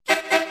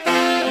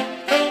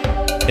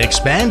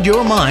Expand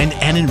your mind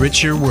and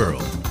enrich your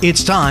world.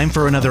 It's time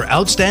for another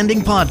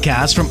outstanding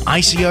podcast from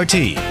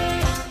ICRT.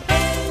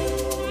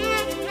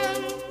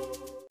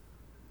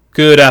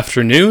 Good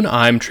afternoon,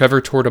 I'm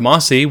Trevor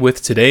Tortomasi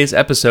with today's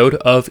episode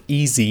of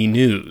EZ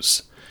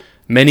News.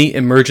 Many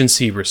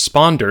emergency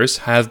responders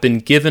have been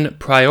given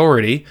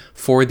priority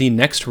for the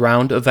next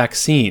round of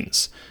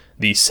vaccines.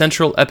 The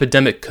Central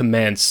Epidemic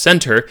Command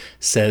Center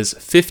says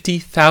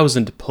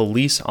 50,000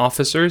 police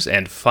officers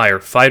and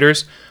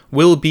firefighters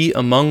will be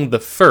among the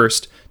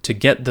first to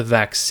get the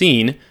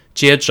vaccine,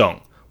 接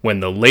种,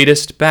 when the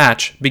latest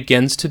batch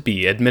begins to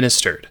be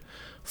administered.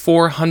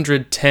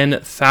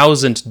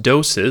 410,000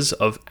 doses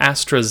of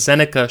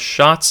AstraZeneca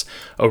shots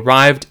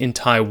arrived in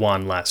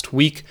Taiwan last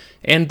week,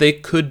 and they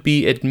could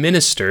be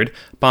administered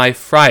by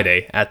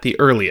Friday at the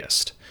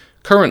earliest.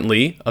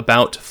 Currently,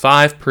 about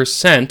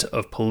 5%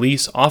 of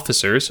police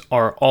officers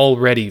are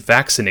already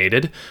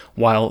vaccinated,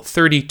 while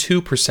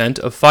 32%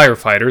 of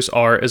firefighters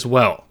are as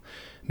well.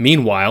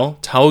 Meanwhile,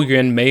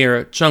 Taoyuan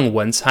Mayor Zheng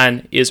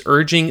Wenchan is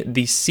urging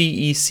the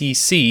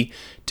CECC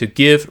to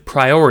give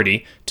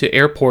priority to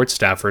airport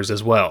staffers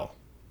as well.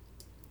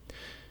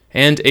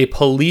 And a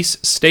police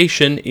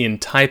station in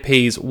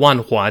Taipei's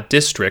Wanhua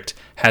district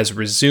has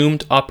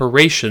resumed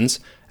operations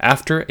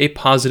after a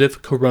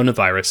positive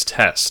coronavirus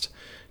test.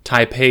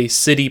 Taipei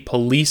City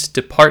Police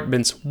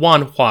Department's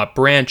Wanhua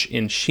branch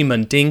in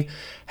Ximending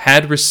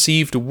had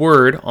received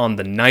word on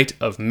the night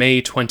of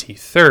May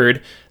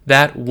 23rd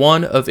that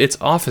one of its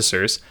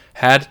officers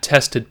had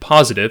tested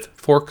positive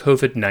for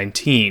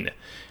COVID-19.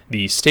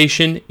 The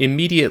station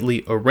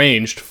immediately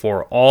arranged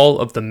for all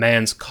of the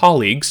man's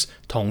colleagues,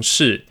 同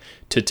事,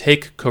 to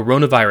take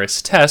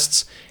coronavirus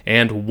tests,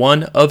 and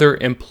one other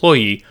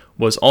employee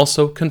was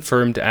also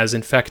confirmed as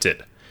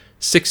infected.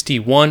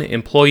 61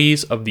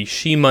 employees of the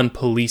Ximen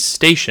police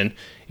station,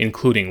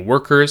 including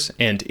workers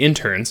and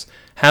interns,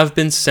 have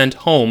been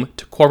sent home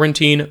to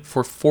quarantine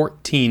for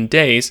 14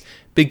 days,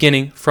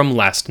 beginning from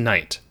last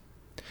night.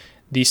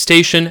 The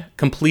station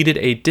completed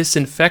a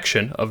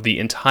disinfection of the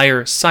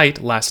entire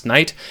site last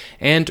night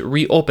and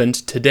reopened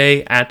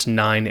today at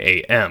 9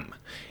 a.m.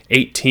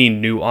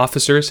 18 new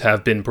officers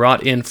have been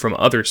brought in from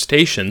other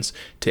stations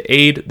to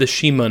aid the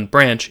Ximen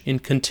branch in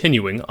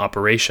continuing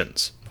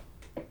operations.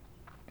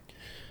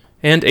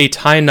 And a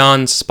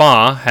Tainan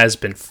spa has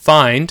been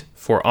fined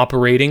for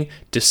operating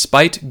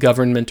despite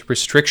government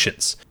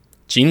restrictions.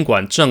 尽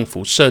管政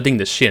府设定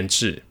的限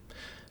制.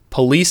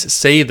 Police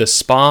say the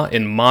spa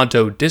in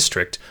Mado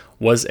District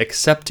was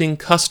accepting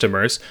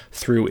customers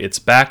through its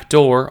back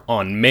door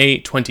on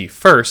May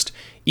 21st,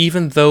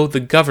 even though the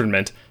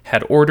government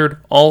had ordered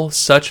all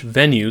such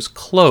venues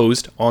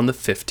closed on the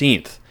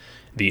 15th.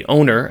 The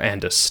owner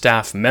and a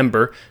staff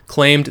member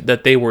claimed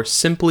that they were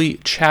simply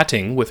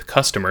chatting with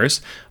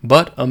customers,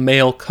 but a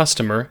male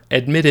customer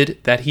admitted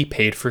that he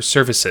paid for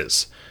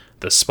services.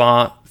 The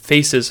spa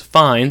faces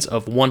fines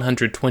of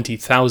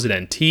 120,000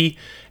 NT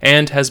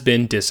and has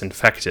been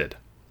disinfected.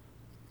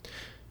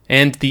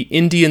 And the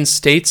Indian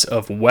states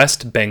of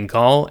West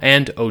Bengal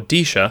and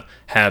Odisha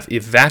have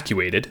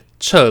evacuated,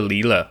 撤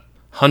离了,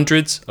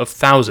 hundreds of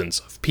thousands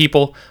of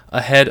people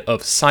ahead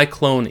of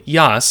Cyclone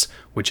Yas,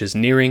 which is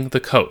nearing the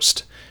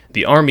coast.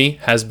 The army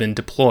has been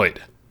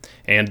deployed.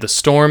 And the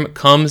storm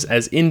comes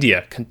as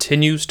India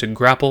continues to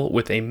grapple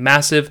with a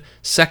massive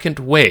second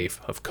wave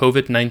of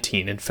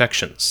COVID-19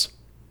 infections.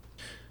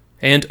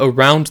 And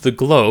around the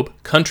globe,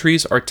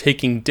 countries are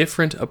taking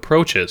different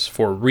approaches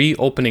for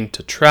reopening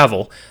to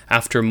travel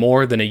after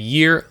more than a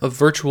year of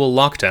virtual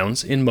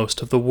lockdowns in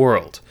most of the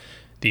world.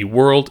 The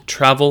World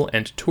Travel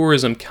and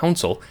Tourism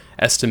Council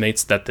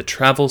estimates that the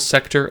travel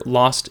sector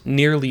lost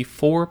nearly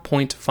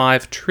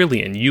 4.5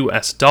 trillion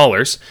US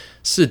dollars,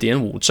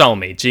 4.5 兆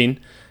美金,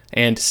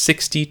 and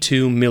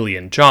 62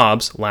 million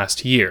jobs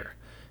last year.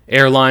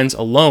 Airlines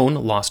alone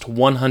lost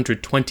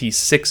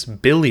 126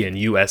 billion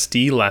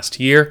USD last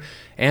year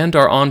and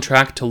are on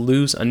track to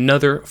lose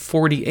another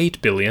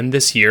 48 billion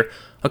this year,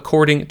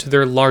 according to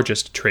their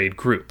largest trade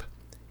group.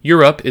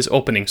 Europe is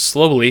opening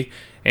slowly,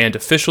 and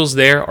officials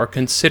there are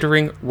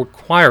considering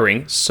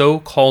requiring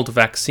so-called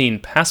vaccine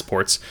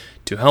passports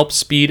to help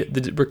speed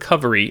the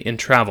recovery in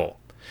travel.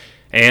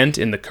 And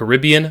in the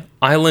Caribbean,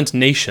 island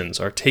nations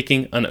are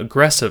taking an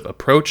aggressive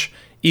approach,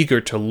 eager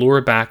to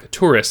lure back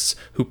tourists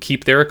who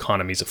keep their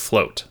economies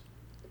afloat.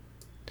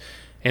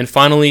 And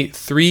finally,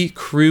 3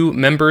 crew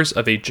members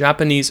of a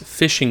Japanese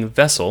fishing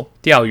vessel,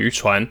 钓鱼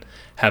船,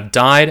 have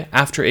died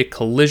after a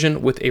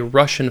collision with a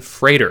Russian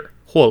freighter,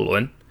 货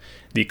轮.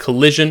 The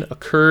collision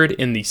occurred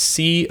in the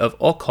Sea of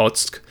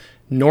Okhotsk,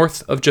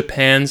 north of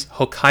Japan's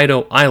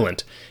Hokkaido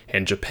Island,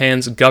 and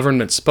Japan's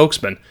government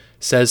spokesman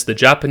says the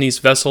Japanese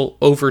vessel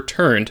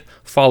overturned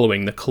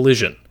following the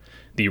collision.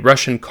 The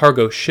Russian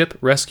cargo ship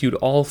rescued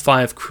all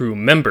 5 crew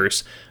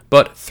members,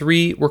 but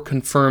 3 were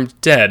confirmed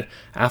dead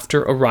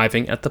after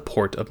arriving at the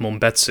port of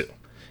Mombetsu.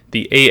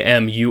 The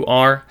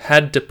AMUR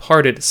had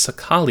departed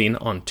Sakhalin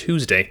on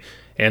Tuesday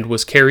and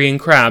was carrying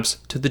crabs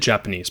to the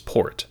Japanese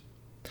port.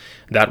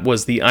 That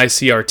was the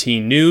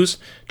ICRT news.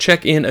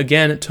 Check in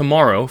again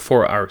tomorrow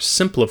for our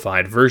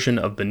simplified version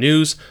of the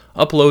news,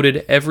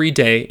 uploaded every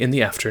day in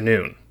the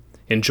afternoon.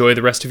 Enjoy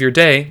the rest of your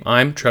day.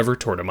 I'm Trevor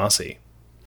Tortomasi.